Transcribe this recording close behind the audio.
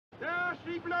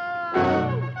she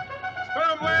blows!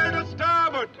 From where to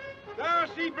starboard! There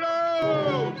she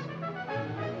blows!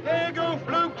 There go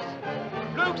flukes!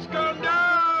 Flukes gone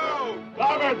down!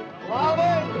 Larboard!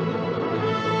 Larboard!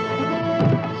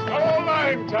 Stow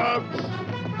line, tubs!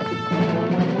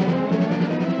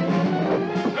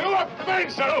 Fill up the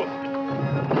mainsail!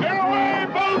 Clear away,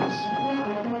 boats!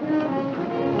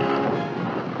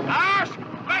 Ash,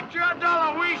 bet you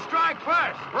 $1 we strike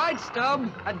first! Right,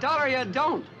 Stubb. $1 you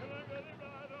don't.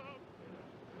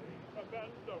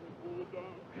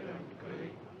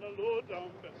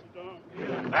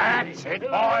 That's it,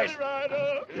 boys.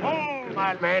 Pull,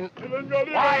 my men.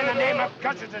 Why in the name of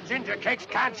cusses and ginger cakes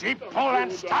can't ye pull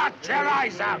and start your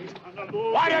eyes out?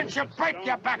 Why don't you break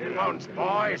your backbones,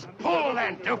 boys? Pull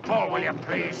then, do pull, will you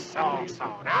please? So,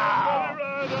 now.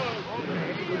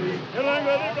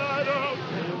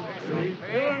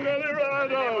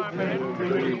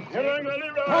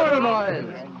 Pull, boys.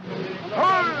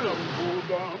 Pull!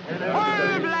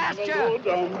 Pull, blast you!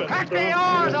 Crack the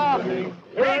oars off!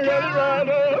 Break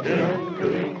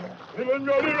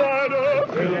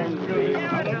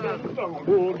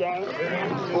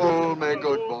Pull, my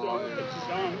good boys.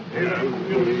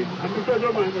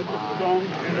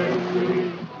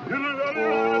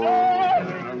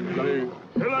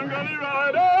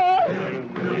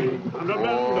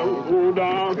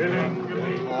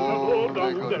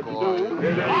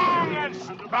 Long and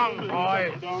strong,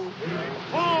 boys.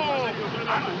 Pull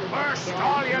and burst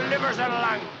all your livers and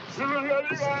lungs.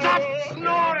 Stop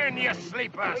snoring, you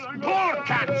sleepers. Pull,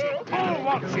 can't you? Pull,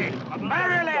 won't you?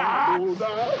 Merrily hard.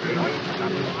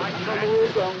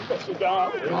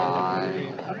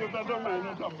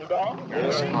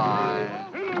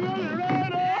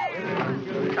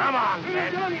 Come on,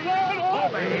 then. Pull,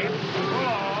 babe.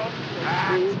 Pull.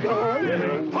 That's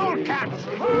it. Pull, can't you?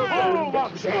 Pull,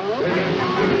 won't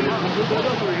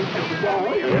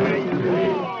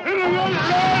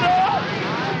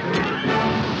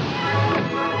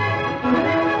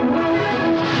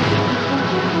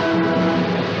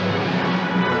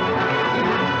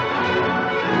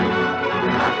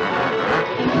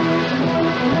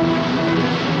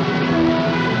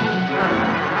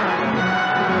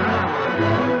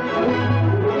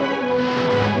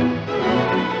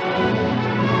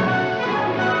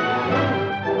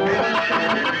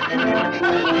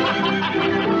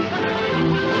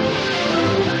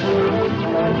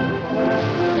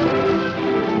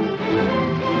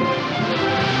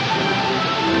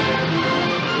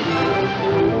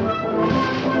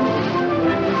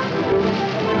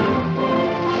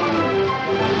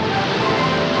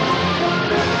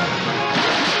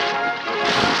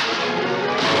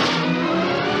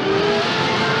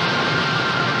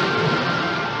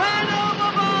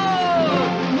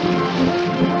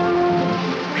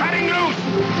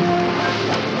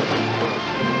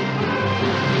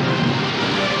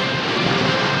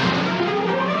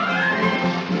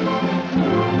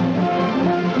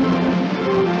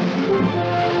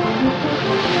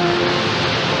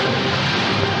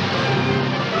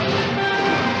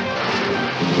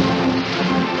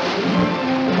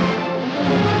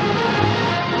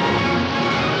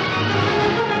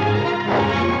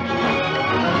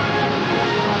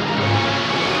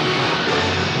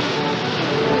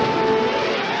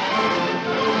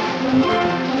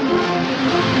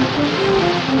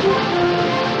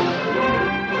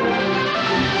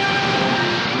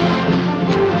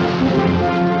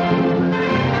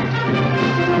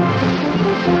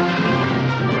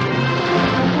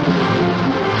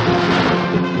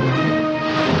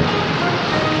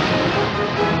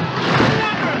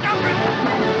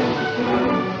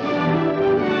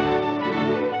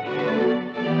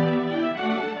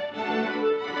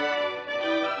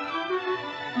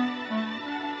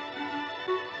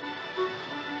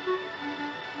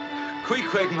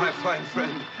Queequeg, my fine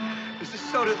friend. Does this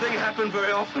sort of thing happen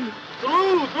very often?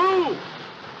 Through!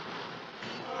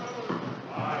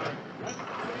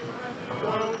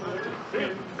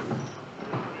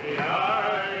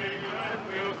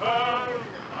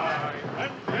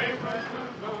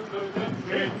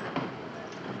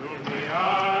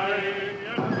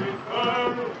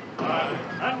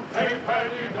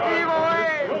 Heave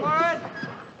away, boys!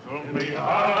 From the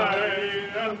high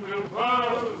and we'll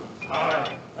furl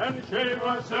high and shave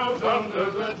ourselves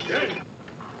under the chin.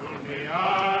 From the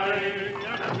high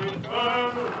and we'll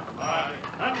furl high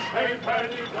and pay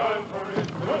Paddy down for his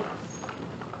book.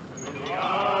 From the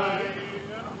high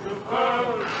and we'll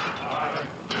furl high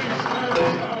and pay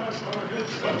down for his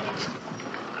book.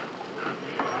 From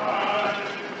the high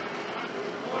and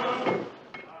we'll furl high.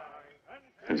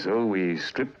 And so we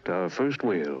stripped our first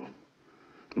whale.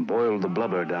 boil the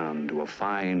blubber down to a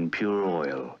fine, pure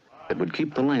oil that would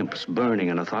keep the lamps burning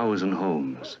in 1,000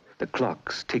 homes, the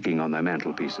clocks ticking on their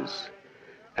mantelpieces,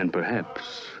 and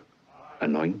perhaps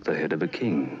anoint the head of a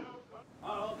king.